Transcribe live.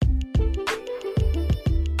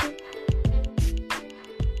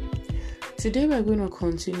Today we're going to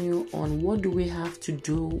continue on what do we have to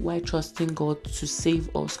do while trusting God to save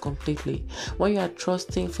us completely. When you are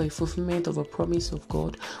trusting for a fulfillment of a promise of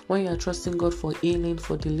God, when you are trusting God for healing,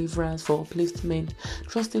 for deliverance, for upliftment,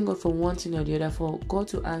 trusting God for one thing or the other, for God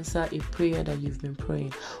to answer a prayer that you've been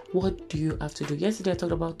praying, what do you have to do? Yesterday I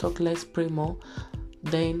talked about talk less, pray more.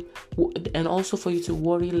 And also for you to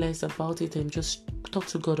worry less about it and just talk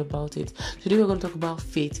to God about it. Today we're going to talk about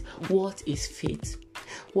faith. What is faith?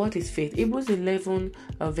 What is faith? Hebrews 11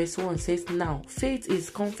 verse 1 says, now faith is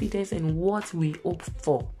confidence in what we hope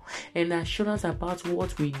for and assurance about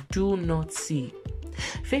what we do not see.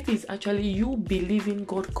 Faith is actually you believing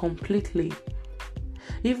God completely,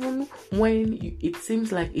 even when it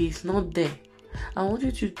seems like He's not there. I want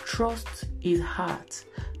you to trust His heart.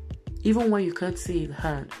 Even when you can't see His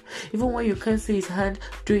hand, even when you can't see His hand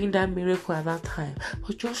doing that miracle at that time,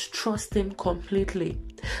 but just trust Him completely.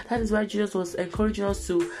 That is why Jesus was encouraging us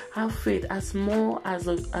to have faith as small as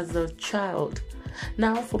a child.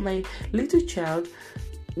 Now, for my little child,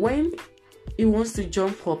 when he wants to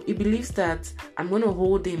jump up, he believes that I'm going to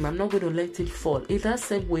hold him, I'm not going to let him fall. In that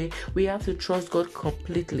same way, we have to trust God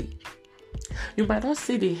completely. You might not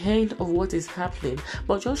see the end of what is happening,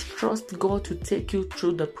 but just trust God to take you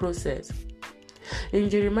through the process. In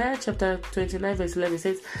Jeremiah chapter 29 verse 11 it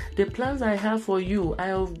says, the plans I have for you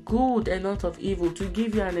are of good and not of evil, to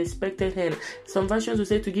give you an expected end. Some versions will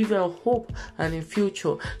say to give you a hope and a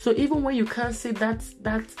future. So even when you can't see that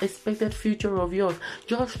expected future of yours,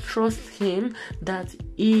 just trust Him that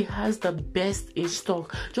He has the best in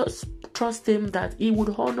stock. Just trust Him that He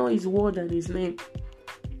would honor His word and His name.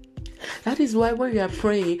 That is why when you are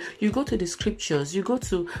praying, you go to the scriptures, you go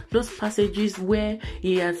to those passages where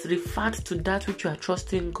He has referred to that which you are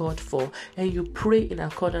trusting God for, and you pray in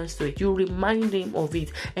accordance to it. You remind Him of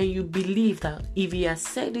it, and you believe that if He has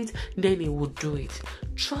said it, then He will do it.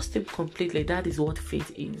 Trust Him completely. That is what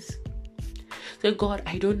faith is. Say, God,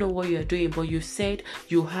 I don't know what you are doing, but you said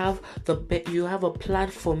you have a plan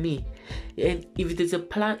for me. And if it is a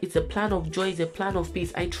plan, it's a plan of joy, it's a plan of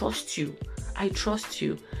peace. I trust you. I trust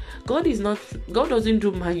you. God doesn't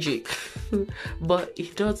do magic, but He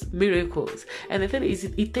does miracles. And the thing is,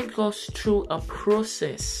 it takes us through a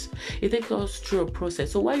process.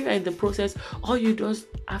 So while you are in the process, all you just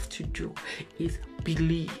have to do is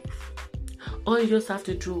believe. All you just have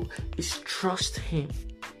to do is trust Him.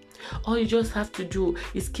 All you just have to do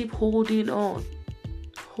is keep holding on.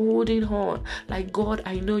 Like, God,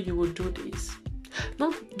 I know you will do this.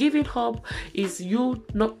 Not giving up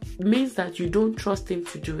means that you don't trust Him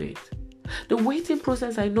to do it. The waiting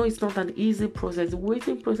process, I know it's not an easy process. The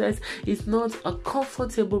waiting process is not a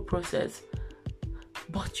comfortable process.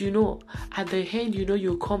 But at the end,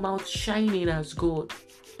 you come out shining as gold.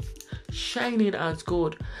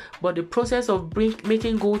 But the process of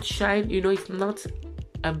making gold shine, it's not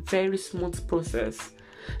a very smooth process.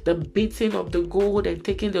 The beating of the gold and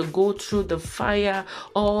taking the gold through the fire,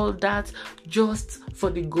 all that just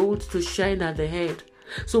for the gold to shine at the end.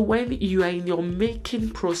 So when you are in your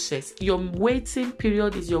making process, your waiting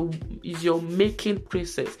period is your making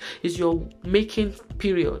process, is your making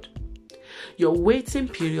period. Your waiting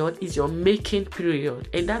period is your making period,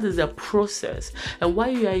 and that is a process. And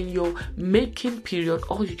while you are in your making period,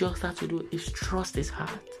 all you just have to do is trust His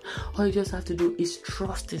heart. Say,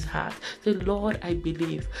 Lord, I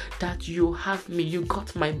believe that you have me. You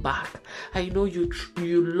got my back. I know you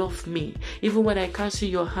love me. Even when I can't see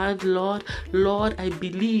your hand, Lord, I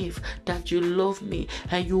believe that you love me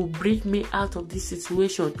and you bring me out of this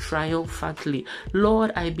situation triumphantly.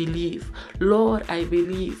 Lord, I believe.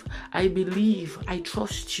 I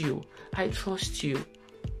trust you.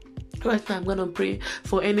 Right now, I'm going to pray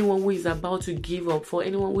for anyone who is about to give up, for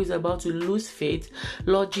anyone who is about to lose faith.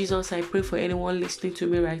 Lord Jesus, I pray for anyone listening to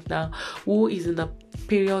me right now who is in the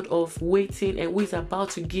period of waiting and who is about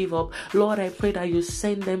to give up. Lord, I pray that you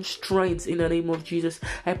send them strength in the name of Jesus.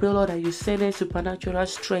 I pray, Lord, that you send them supernatural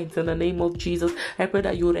strength in the name of Jesus. I pray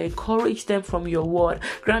that you would encourage them from your word.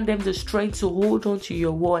 Grant them the strength to hold on to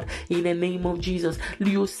your word in the name of Jesus.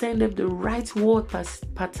 You send them the right word per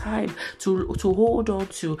time to hold on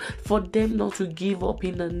to, for them not to give up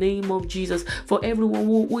in the name of Jesus. For everyone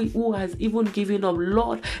who has even given up,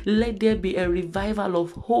 Lord, let there be a revival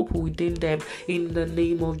of hope within them in the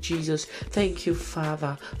name of Jesus. Thank you,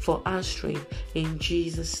 Father, for answering in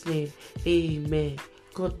Jesus' name. Amen.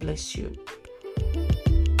 God bless you.